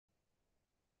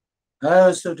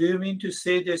So do you mean to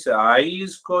say this I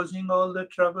is causing all the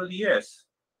trouble? Yes.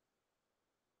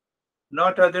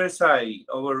 Not others' I,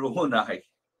 our own I,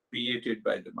 created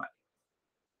by the mind.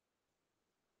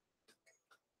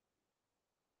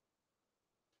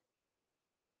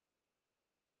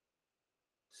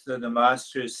 So the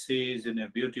master says in a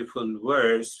beautiful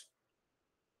verse,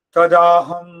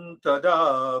 Tadaham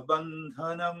tada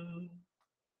bandhanam.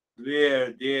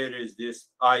 Where there is this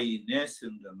I-ness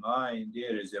in the mind,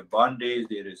 there is a bondage,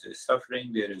 there is a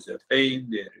suffering, there is a pain,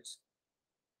 there is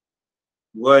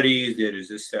worries, there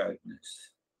is a sadness.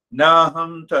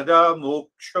 Naham tada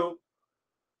moksho.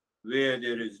 Where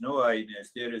there is no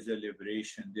I-ness, there is a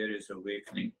liberation, there is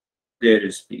awakening, there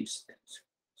is peace.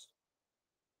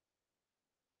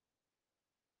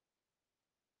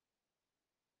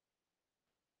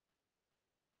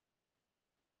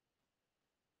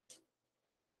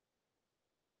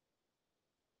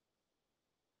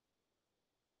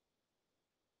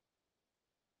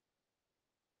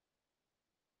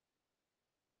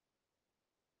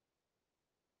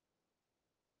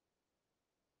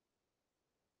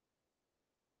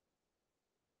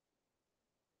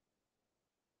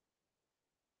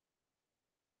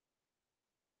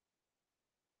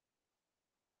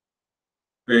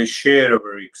 We share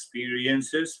our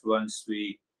experiences once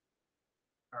we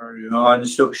are on.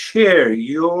 So share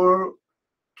your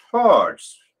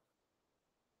thoughts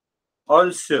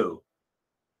also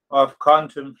of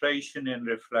contemplation and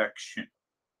reflection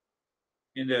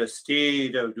in the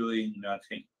state of doing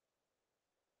nothing.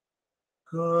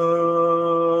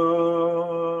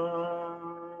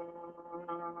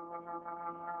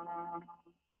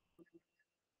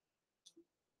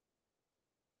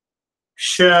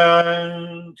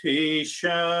 Shanti,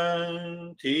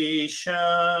 Shanti,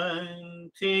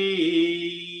 Shanti.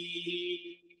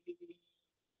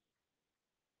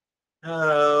 Om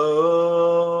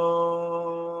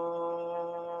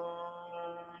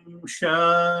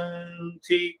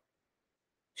Shanti,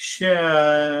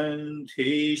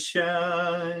 Shanti,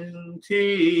 Shanti.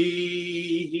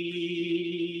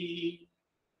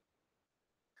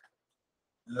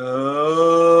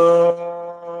 Om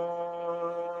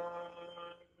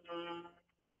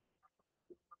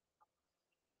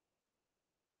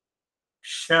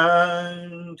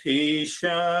Shanti,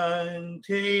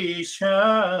 Shanti,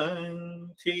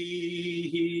 Shanti.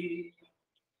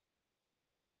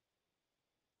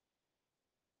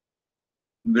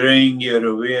 Bring your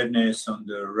awareness on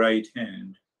the right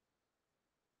hand.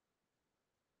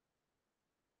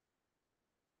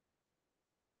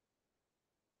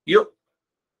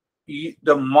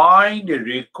 The mind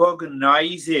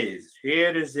recognizes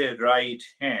here is a right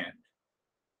hand,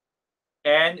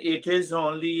 and it is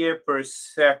only a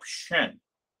perception.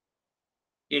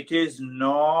 It is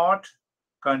not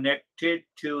connected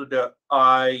to the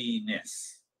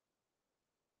I-ness.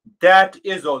 That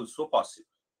is also possible.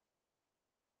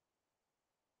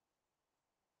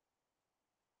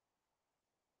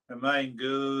 The mind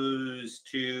goes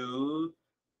to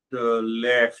the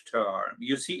left arm.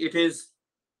 You see,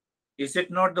 is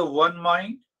it not the one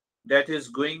mind that is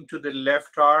going to the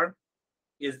left arm?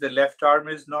 Is the left arm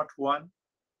is not one?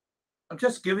 I'm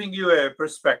just giving you a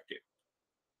perspective.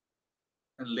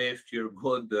 And lift your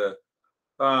both the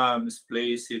palms,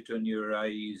 place it on your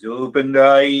eyes, open the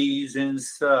eyes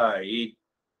inside.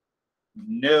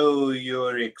 Know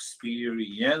your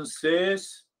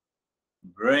experiences.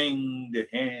 Bring the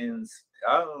hands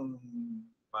down,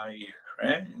 my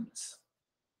friends.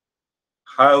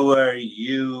 How are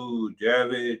you,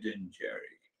 David and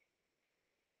Jerry?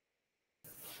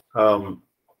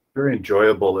 Very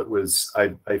enjoyable.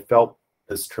 I felt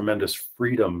this tremendous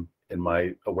freedom in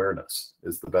my awareness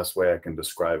is the best way I can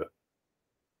describe it.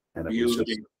 And it was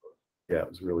just, yeah, it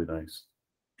was really nice.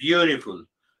 Beautiful.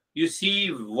 You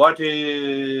see, if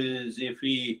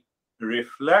we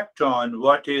reflect on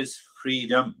what is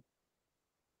freedom,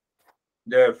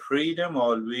 the freedom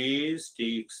always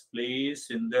takes place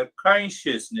in the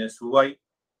consciousness. Why?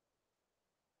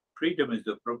 Freedom is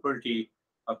the property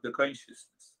of the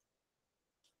consciousness.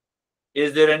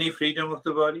 Is there any freedom of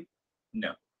the body?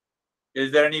 No.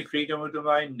 Is there any freedom of the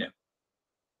mind? No.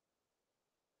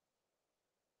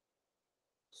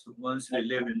 So once we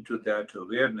live into that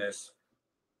awareness,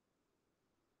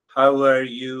 how are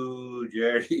you,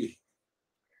 Jerry?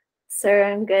 Sir,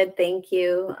 I'm good, thank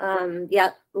you.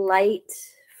 Yeah, light,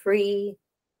 free.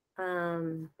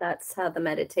 That's how the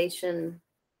meditation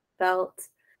felt.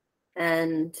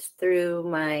 And through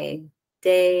my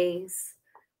days,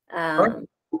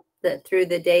 through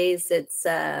the days, it's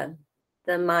the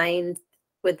mind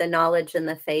with the knowledge and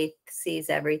the faith sees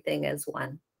everything as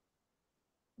one.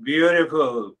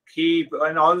 Beautiful. Keep,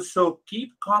 and also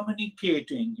keep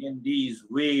communicating in these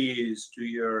ways to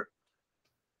your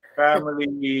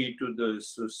family, to the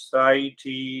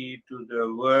society, to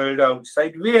the world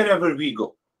outside, wherever we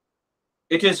go.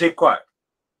 It is required.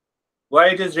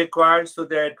 Why it is required? So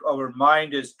that our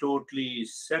mind is totally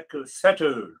settled,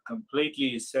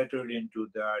 completely settled into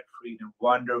that freedom.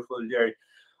 Wonderful, Jerry.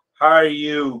 How are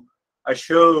you,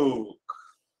 Ashok?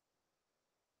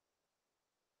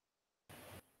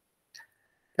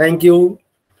 Thank you.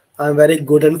 I'm very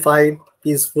good and fine,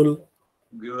 peaceful.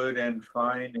 Good and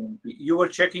fine. And you were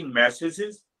checking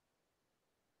messages?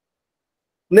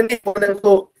 नहीं नहीं मैंने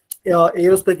उसको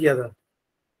एयरोस पे किया था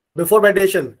before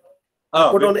meditation. I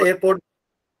Oh, put on before.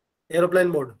 airplane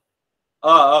mode.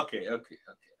 Oh, okay.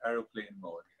 Aeroplane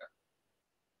mode. Yeah.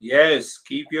 Yes,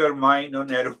 keep your mind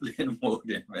on aeroplane mode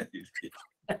and meditate.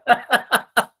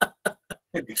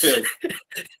 Good.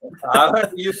 How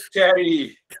are you,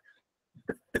 Terry?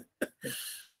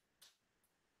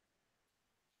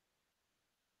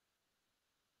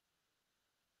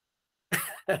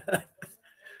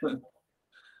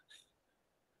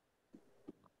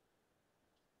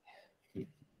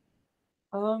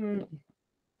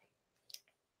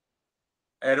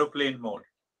 Aeroplane mode.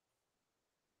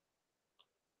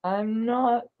 I'm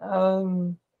not.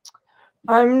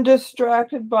 I'm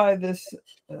distracted by this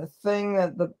thing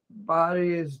that the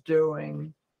body is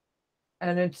doing,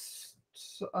 and it's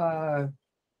hard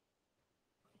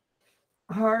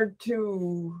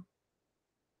to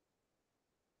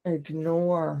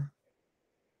ignore.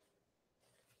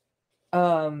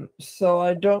 So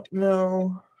I don't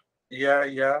know.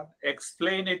 Yeah.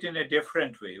 Explain it in a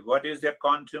different way. What is the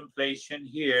contemplation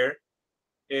here?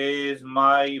 Is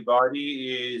my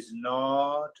body is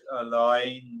not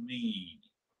allowing me.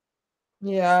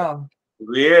 Yeah.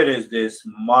 Where is this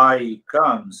my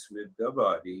comes with the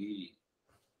body?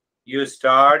 You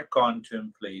start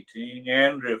contemplating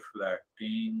and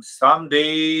reflecting. Some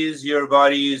days your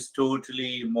body is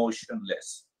totally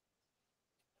motionless.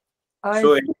 I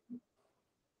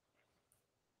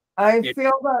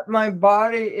feel that my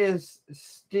body is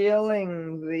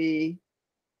stealing the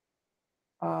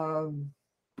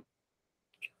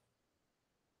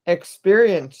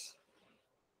experience,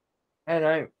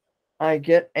 and I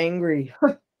get angry.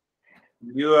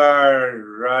 You are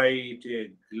right. A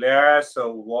glass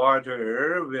of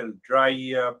water will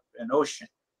dry up an ocean.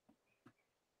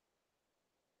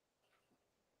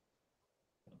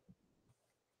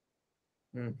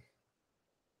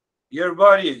 Your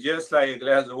body is just like a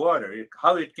glass of water.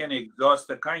 How it can exhaust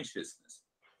the consciousness?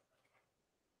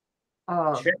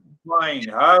 Check mind.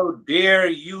 How dare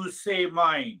you say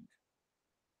mind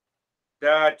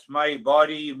that my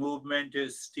body movement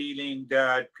is stealing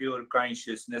that pure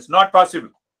consciousness? Not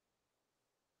possible.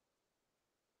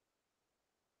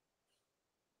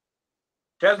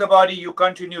 Tell the body you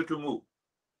continue to move.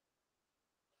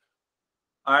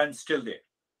 I'm still there.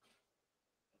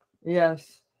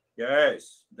 Yes.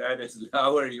 Yes, that is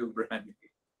how are you, Brandy?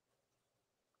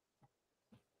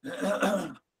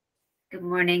 Good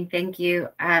morning. Thank you.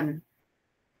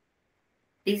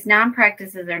 These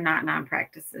non-practices are not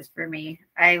non-practices for me.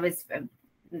 I was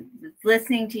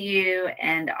listening to you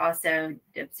and also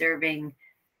observing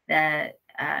the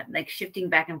like shifting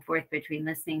back and forth between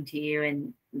listening to you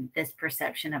and this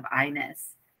perception of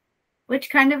I-ness, which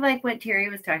kind of like what Terry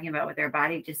was talking about with our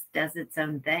body just does its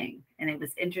own thing. And it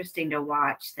was interesting to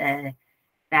watch the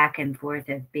back and forth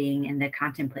of being in the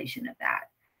contemplation of that.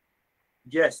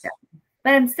 Yes. So,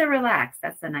 but I'm still relaxed.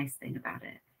 That's the nice thing about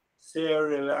it. Stay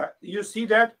relaxed. You see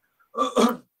that?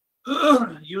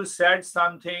 You said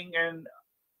something and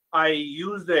I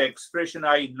used the expression,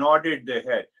 I nodded the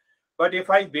head. But if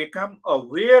I become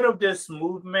aware of this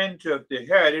movement of the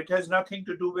head, it has nothing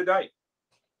to do with I.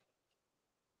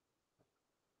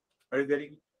 Are you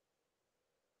getting it?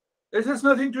 This has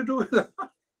nothing to do with that.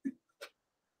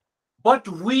 But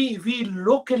we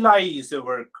localize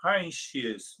our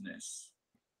consciousness.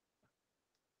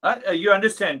 You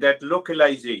understand that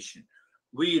localization.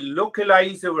 We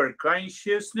localize our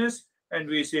consciousness and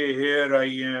we say, here I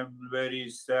am very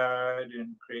sad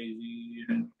and crazy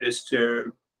and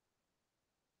disturbed.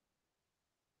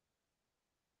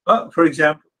 For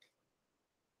example,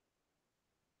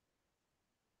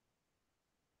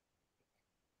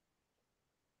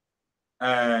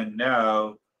 and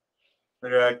now,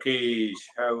 Rakesh,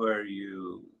 how are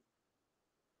you?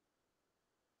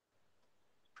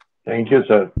 Thank you,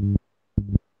 sir.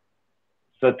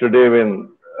 So today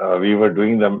when we were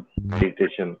doing the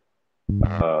meditation,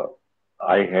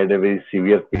 I had a very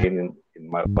severe pain in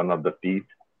my one of the teeth.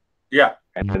 Yeah.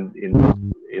 And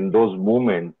in those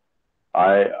moments,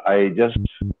 I just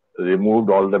removed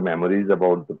all the memories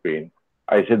about the pain.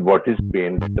 I said, what is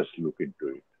pain? Let us look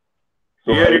into it.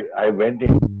 So I went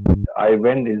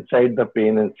inside the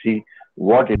pain and see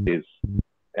what it is.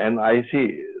 And I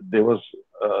see there was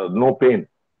no pain.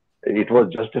 It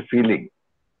was just a feeling.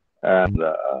 And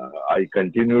I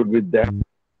continued with that.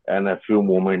 And a few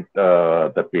moments,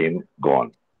 the pain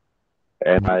gone.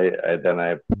 And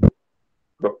I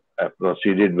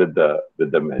proceeded with the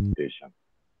meditation.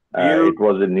 It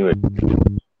was a new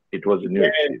experience. It was a new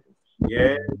experience.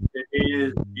 Yes, it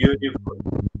is beautiful.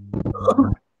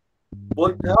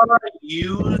 Buddha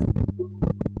used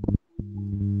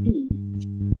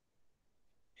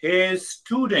his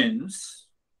students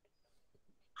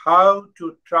how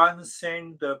to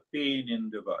transcend the pain in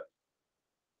the body.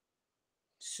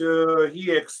 So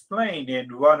he explained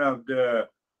in one of the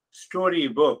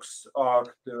storybooks of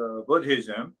the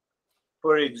Buddhism,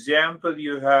 for example,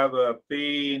 you have a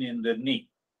pain in the knee.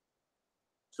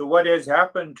 So what has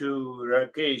happened to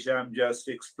Rakesh, I'm just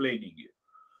explaining you.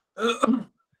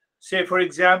 Say, for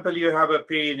example, you have a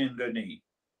pain in the knee.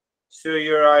 So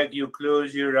you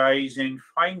close your eyes and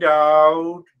find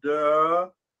out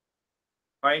the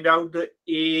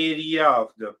area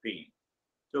of the pain.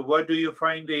 So what do you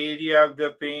find the area of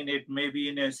the pain? It may be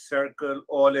in a circle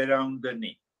all around the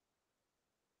knee.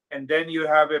 And then you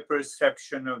have a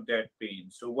perception of that pain.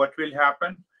 So what will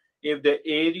happen? If the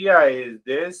area is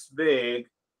this big,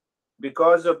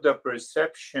 because of the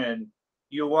perception,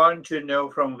 you want to know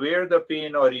from where the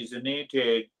pain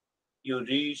originated, you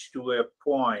reach to a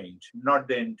point, not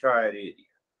the entire area.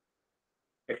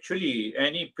 Actually,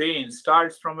 any pain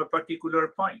starts from a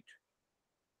particular point.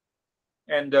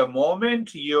 And the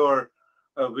moment your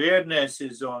awareness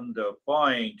is on the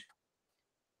point,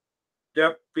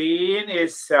 the pain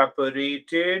is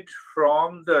separated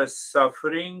from the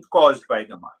suffering caused by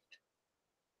the mind.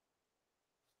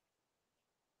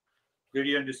 Did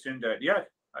you understand that? Yeah,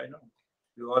 I know.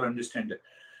 You all understand that.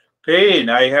 Pain,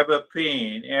 I have a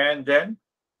pain, and then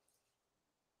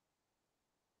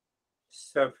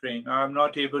suffering. I'm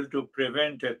not able to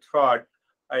prevent a thought.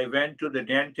 I went to the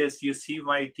dentist. You see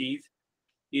my teeth.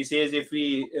 He says if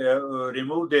we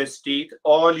remove this teeth,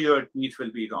 all your teeth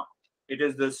will be gone. It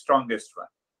is the strongest one.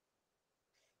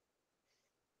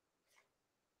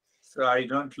 So I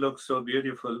don't look so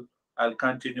beautiful. I'll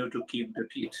continue to keep the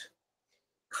teeth.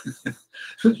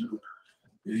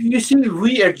 You see,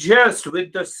 we adjust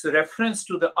with this reference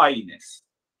to the I-ness.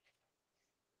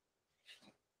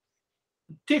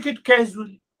 Take it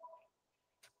casually.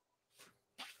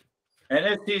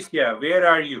 Anesthesia, where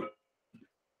are you?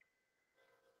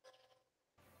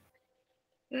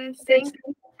 Thank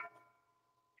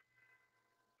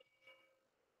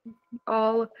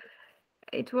all.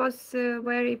 It was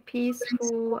very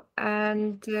peaceful,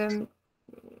 and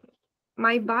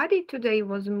my body today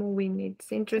was moving.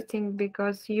 It's interesting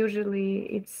because usually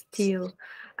it's still,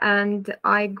 and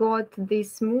I got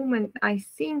this moment. I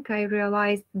think I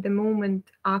realized the moment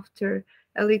after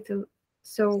a little.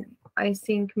 So I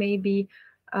think maybe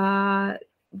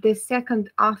the second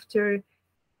after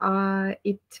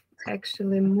it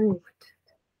actually moved.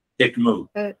 It moved.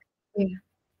 Yeah.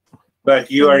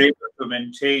 But you are able to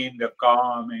maintain the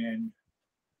calm and...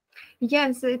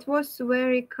 Yes, it was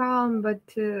very calm, but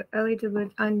a little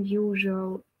bit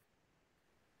unusual.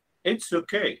 It's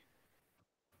okay.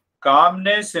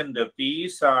 Calmness and the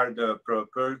peace are the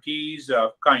properties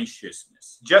of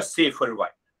consciousness. Just say for a while.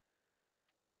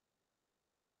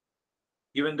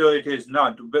 Even though it is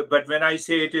not. But when I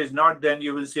say it is not, then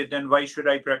you will say, then why should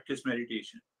I practice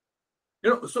meditation?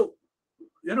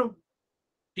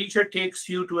 Teacher takes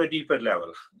you to a deeper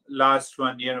level. Last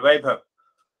one, Vaibhav.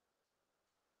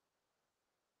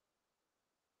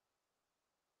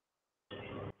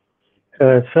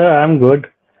 Sir, I'm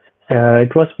good.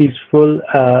 It was peaceful.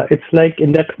 It's like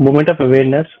in that moment of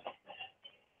awareness,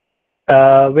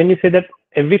 when you say that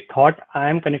every thought I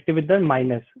am connected with the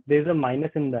minus, there's a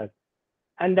minus in that,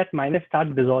 and that minus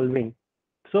starts dissolving.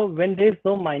 So when there's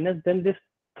no minus, then this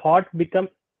thought becomes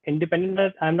independent.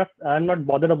 That I'm not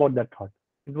bothered about that thought.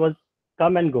 It was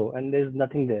come and go, and there's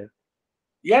nothing there.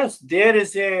 Yes, there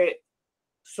is a...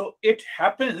 So it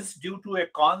happens due to a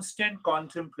constant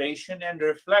contemplation and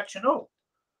reflection. Oh,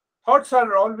 thoughts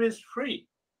are always free.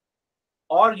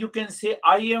 Or you can say,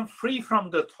 I am free from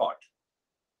the thought.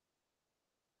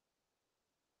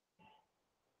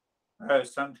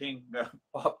 Something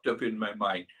popped up in my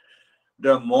mind.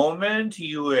 The moment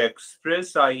you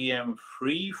express, I am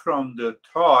free from the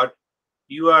thought,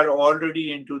 you are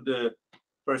already into the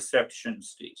perception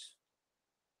stage.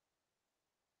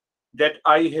 That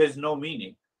I has no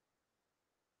meaning.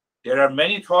 There are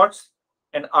many thoughts,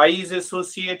 and I is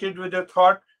associated with a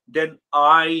thought. then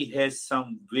I has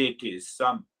some weightage,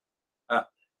 some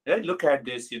look at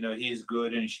this, he's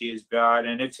good and she is bad,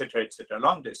 and etc.,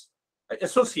 along this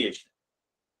association.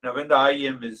 Now, when the I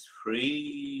am is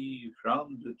free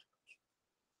from the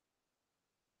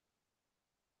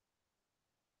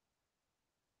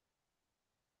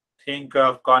think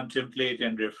of, contemplate,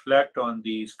 and reflect on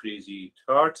these crazy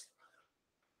thoughts.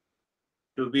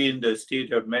 To be in the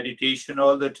state of meditation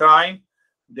all the time.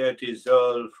 That is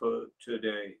all for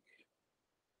today.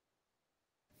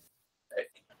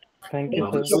 Thank you,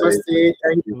 sir. Namaste.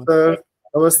 Thank you, sir.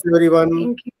 Namaste, everyone.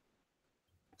 Thank you.